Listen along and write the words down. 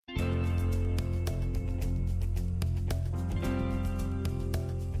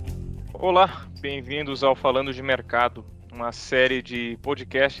Olá, bem-vindos ao Falando de Mercado, uma série de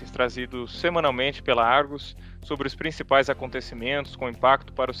podcasts trazidos semanalmente pela Argus sobre os principais acontecimentos com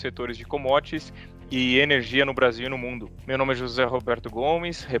impacto para os setores de commodities e energia no Brasil e no mundo. Meu nome é José Roberto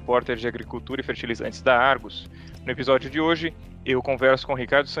Gomes, repórter de agricultura e fertilizantes da Argus. No episódio de hoje, eu converso com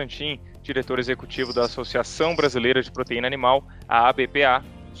Ricardo Santin, diretor-executivo da Associação Brasileira de Proteína Animal, a ABPA,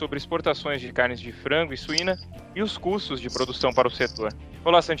 sobre exportações de carnes de frango e suína e os custos de produção para o setor.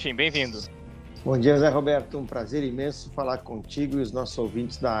 Olá, Santin, bem-vindo. Bom dia, José Roberto. Um prazer imenso falar contigo e os nossos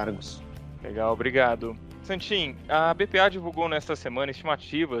ouvintes da Argus. Legal, obrigado. Santin, a BPA divulgou nesta semana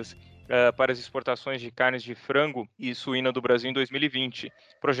estimativas para as exportações de carnes de frango e suína do Brasil em 2020,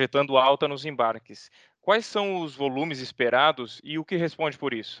 projetando alta nos embarques. Quais são os volumes esperados e o que responde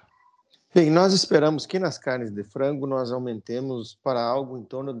por isso? Bem, nós esperamos que nas carnes de frango nós aumentemos para algo em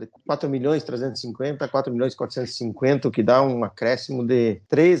torno de 4.350.000 a 4.450.000, o que dá um acréscimo de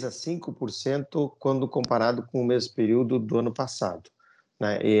 3 a 5% quando comparado com o mesmo período do ano passado,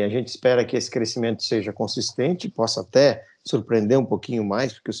 né? E a gente espera que esse crescimento seja consistente, possa até surpreender um pouquinho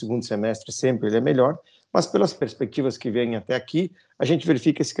mais, porque o segundo semestre sempre ele é melhor, mas pelas perspectivas que vêm até aqui, a gente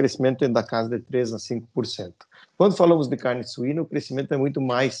verifica esse crescimento dentro da casa de 3 a 5%. Quando falamos de carne suína, o crescimento é muito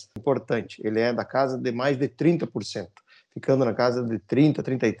mais importante. Ele é da casa de mais de 30%, ficando na casa de 30,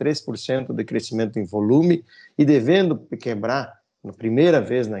 33% de crescimento em volume e devendo quebrar, na primeira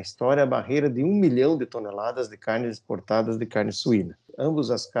vez na história, a barreira de 1 milhão de toneladas de carnes exportadas de carne suína.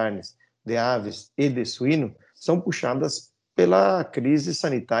 Ambas as carnes de aves e de suíno são puxadas pela crise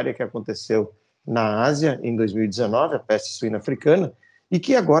sanitária que aconteceu na Ásia em 2019, a peste suína africana, e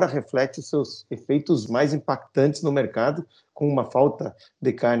que agora reflete os seus efeitos mais impactantes no mercado, com uma falta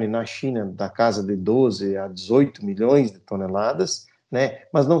de carne na China da casa de 12 a 18 milhões de toneladas, né?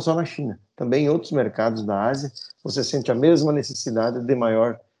 Mas não só na China, também em outros mercados da Ásia, você sente a mesma necessidade de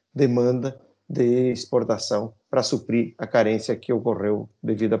maior demanda de exportação para suprir a carência que ocorreu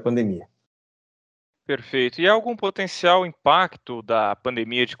devido à pandemia. Perfeito. E há algum potencial impacto da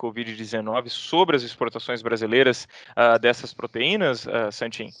pandemia de Covid-19 sobre as exportações brasileiras dessas proteínas,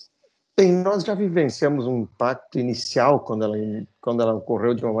 Santin? Bem, nós já vivenciamos um impacto inicial quando ela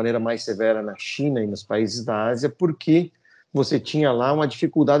ocorreu de uma maneira mais severa na China e nos países da Ásia, porque você tinha lá uma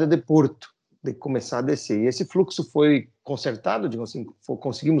dificuldade de porto, de começar a descer. E esse fluxo foi consertado, digamos assim,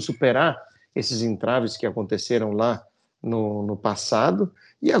 conseguimos superar esses entraves que aconteceram lá no passado.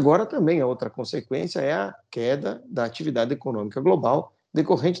 E agora também a outra consequência é a queda da atividade econômica global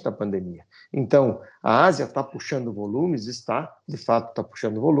decorrente da pandemia. Então, a Ásia está puxando volumes, de fato está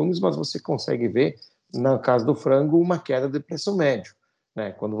puxando volumes, mas você consegue ver, no caso do frango, uma queda de preço médio,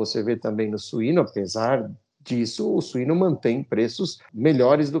 né? Quando você vê também no suíno, apesar disso, o suíno mantém preços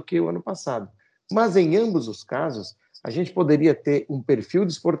melhores do que o ano passado. Mas em ambos os casos, a gente poderia ter um perfil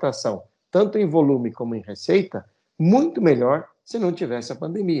de exportação, tanto em volume como em receita, muito melhor se não tivesse a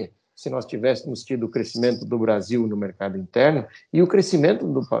pandemia. Se nós tivéssemos tido o crescimento do Brasil no mercado interno e o crescimento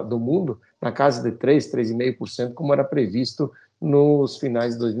do mundo na casa de 3, 3,5%, como era previsto nos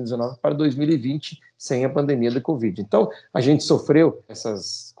finais de 2019 para 2020, sem a pandemia da Covid. Então, a gente sofreu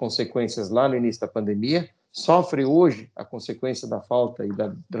essas consequências lá no início da pandemia, sofre hoje a consequência da falta e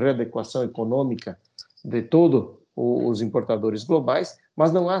da readequação econômica de todos os importadores globais,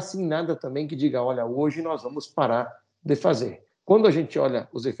 mas não há assim nada também que diga, olha, hoje nós vamos parar de fazer. Quando a gente olha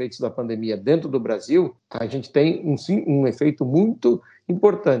os efeitos da pandemia dentro do Brasil, a gente tem um efeito muito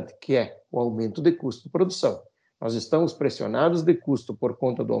importante, que é o aumento de custo de produção. Nós estamos pressionados de custo por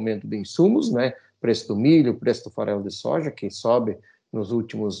conta do aumento de insumos, né? Preço do milho, preço do farelo de soja, que sobe nos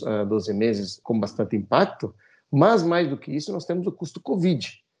últimos 12 meses com bastante impacto, mas mais do que isso, nós temos o custo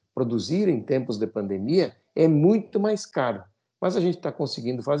Covid. Produzir em tempos de pandemia é muito mais caro, mas a gente está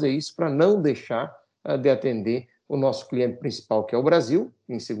conseguindo fazer isso para não deixar de atender o nosso cliente principal, que é o Brasil,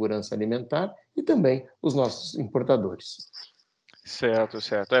 em segurança alimentar, e também os nossos importadores. Certo,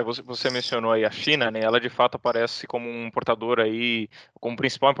 certo. Você mencionou aí a China, né? Ela de fato aparece como um importador aí, como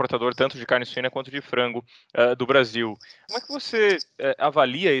principal importador tanto de carne suína quanto de frango do Brasil. Como é que você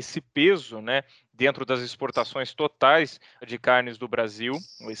avalia esse peso, né, dentro das exportações totais de carnes do Brasil,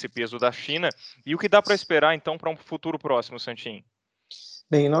 esse peso da China, e o que dá para esperar então para um futuro próximo, Santin?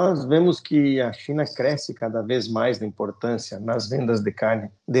 Bem, nós vemos que a China cresce cada vez mais na importância nas vendas de carne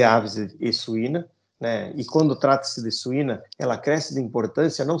de aves e suína, né? E quando trata-se de suína, ela cresce de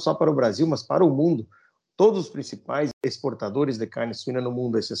importância não só para o Brasil, mas para o mundo. Todos os principais exportadores de carne suína no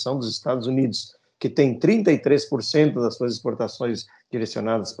mundo, à exceção dos Estados Unidos, que tem 33% das suas exportações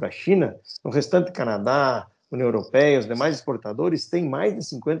direcionadas para a China, no restante Canadá, União Europeia, os demais exportadores têm mais de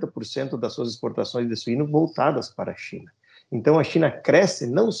 50% das suas exportações de suíno voltadas para a China. Então, a China cresce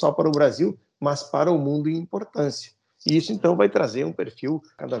não só para o Brasil, mas para o mundo em importância. E isso, então, vai trazer um perfil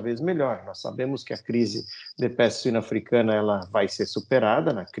cada vez melhor. Nós sabemos que a crise de peste suína africana ela vai ser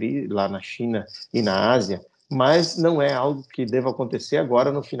superada lá na China e na Ásia, mas não é algo que deva acontecer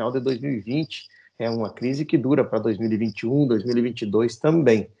agora no final de 2020. É uma crise que dura para 2021, 2022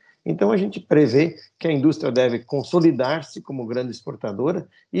 também. Então, a gente prevê que a indústria deve consolidar-se como grande exportadora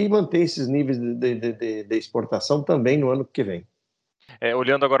e manter esses níveis de exportação também no ano que vem.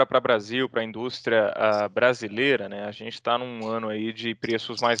 Olhando agora para o Brasil, para a indústria brasileira, né, a gente está num ano aí de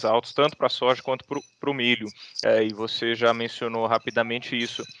preços mais altos, tanto para a soja quanto para o milho, e você já mencionou rapidamente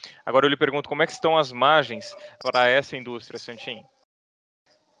isso. Agora eu lhe pergunto, como é que estão as margens para essa indústria, Santin?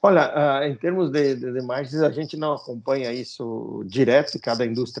 Olha, em termos de margens, a gente não acompanha isso direto, cada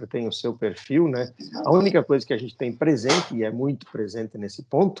indústria tem o seu perfil, né? A única coisa que a gente tem presente, e é muito presente nesse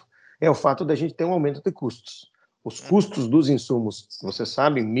ponto, é o fato da gente ter um aumento de custos. Os custos dos insumos, você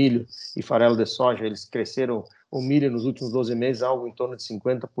sabe, milho e farelo de soja, eles cresceram, o milho nos últimos 12 meses, algo em torno de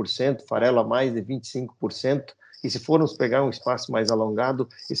 50%, farelo a mais de 25%, e se formos pegar um espaço mais alongado,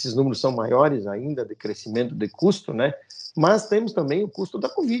 esses números são maiores ainda de crescimento de custo, né? Mas temos também o custo da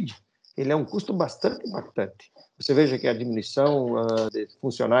Covid. Ele é um custo bastante impactante. Você veja que a diminuição de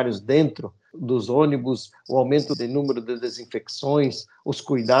funcionários dentro dos ônibus, o aumento do número de desinfecções, os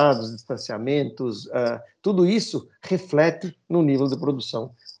cuidados, distanciamentos, tudo isso reflete no nível de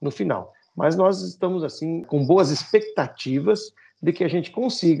produção no final. Mas nós estamos, assim, com boas expectativas de que a gente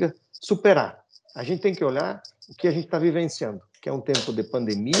consiga superar. A gente tem que olhar o que a gente está vivenciando, que é um tempo de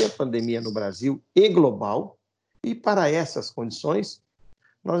pandemia no Brasil e global, e para essas condições,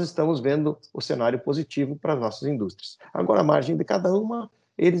 nós estamos vendo o cenário positivo para as nossas indústrias. Agora, a margem de cada uma,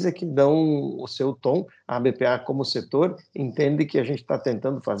 eles é que dão o seu tom. A BPA, como setor, entende que a gente está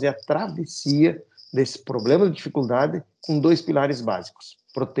tentando fazer a travessia desse problema de dificuldade com dois pilares básicos.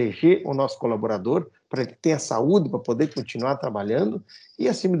 Proteger o nosso colaborador para que tenha saúde para poder continuar trabalhando e,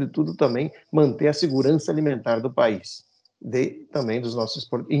 acima de tudo, também manter a segurança alimentar do país, também dos nossos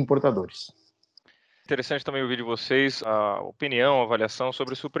importadores. Interessante também ouvir de vocês a opinião, a avaliação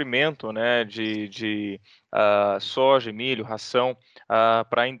sobre o suprimento, né, de soja, milho, ração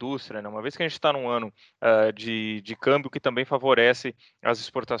para a indústria, né? Uma vez que a gente está num ano de câmbio que também favorece as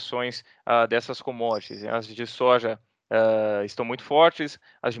exportações dessas commodities. As de soja estão muito fortes,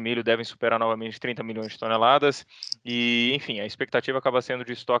 as de milho devem superar novamente 30 milhões de toneladas e, enfim, a expectativa acaba sendo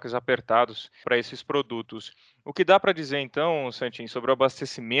de estoques apertados para esses produtos. O que dá para dizer, então, Santin, sobre o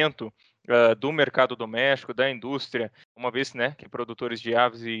abastecimento do mercado doméstico, da indústria, uma vez, né, que produtores de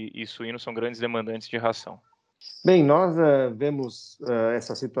aves e suínos são grandes demandantes de ração? Bem, nós vemos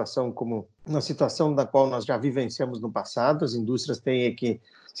essa situação como uma situação da qual nós já vivenciamos no passado. As indústrias têm que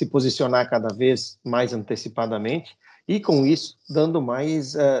se posicionar cada vez mais antecipadamente e, com isso, dando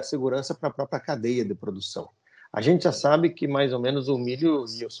mais segurança para a própria cadeia de produção. A gente já sabe que mais ou menos o milho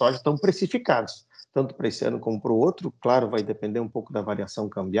e o soja estão precificados, tanto para esse ano como para o outro. Claro, vai depender um pouco da variação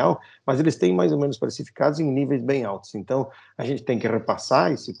cambial, mas eles têm mais ou menos precificados em níveis bem altos. Então, a gente tem que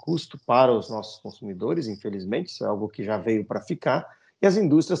repassar esse custo para os nossos consumidores, infelizmente, isso é algo que já veio para ficar, e as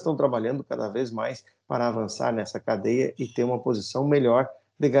indústrias estão trabalhando cada vez mais para avançar nessa cadeia e ter uma posição melhor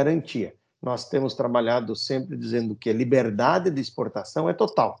de garantia. Nós temos trabalhado sempre dizendo que a liberdade de exportação é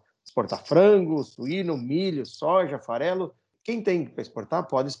total. Exportar frango, suíno, milho, soja, farelo, quem tem para exportar,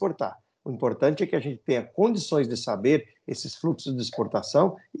 pode exportar. O importante é que a gente tenha condições de saber esses fluxos de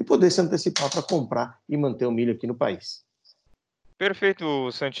exportação e poder se antecipar para comprar e manter o milho aqui no país.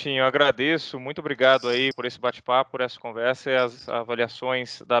 Perfeito, Santinho. Eu agradeço. Muito obrigado aí por esse bate-papo, por essa conversa e as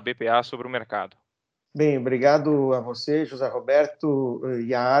avaliações da BPA sobre o mercado. Bem, obrigado a você, José Roberto,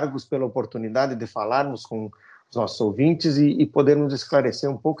 e a Argus pela oportunidade de falarmos com os nossos ouvintes e podermos esclarecer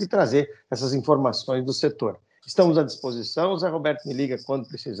um pouco e trazer essas informações do setor. Estamos à disposição, José Roberto me liga quando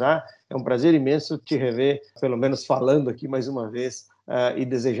precisar. É um prazer imenso te rever, pelo menos falando aqui mais uma vez, e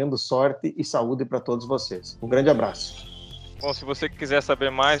desejando sorte e saúde para todos vocês. Um grande abraço. Bom, se você quiser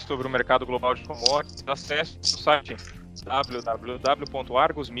saber mais sobre o mercado global de commodities, acesse o site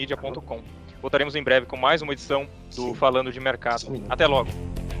www.argusmedia.com. Voltaremos em breve com mais uma edição do Falando de Mercado. Até logo!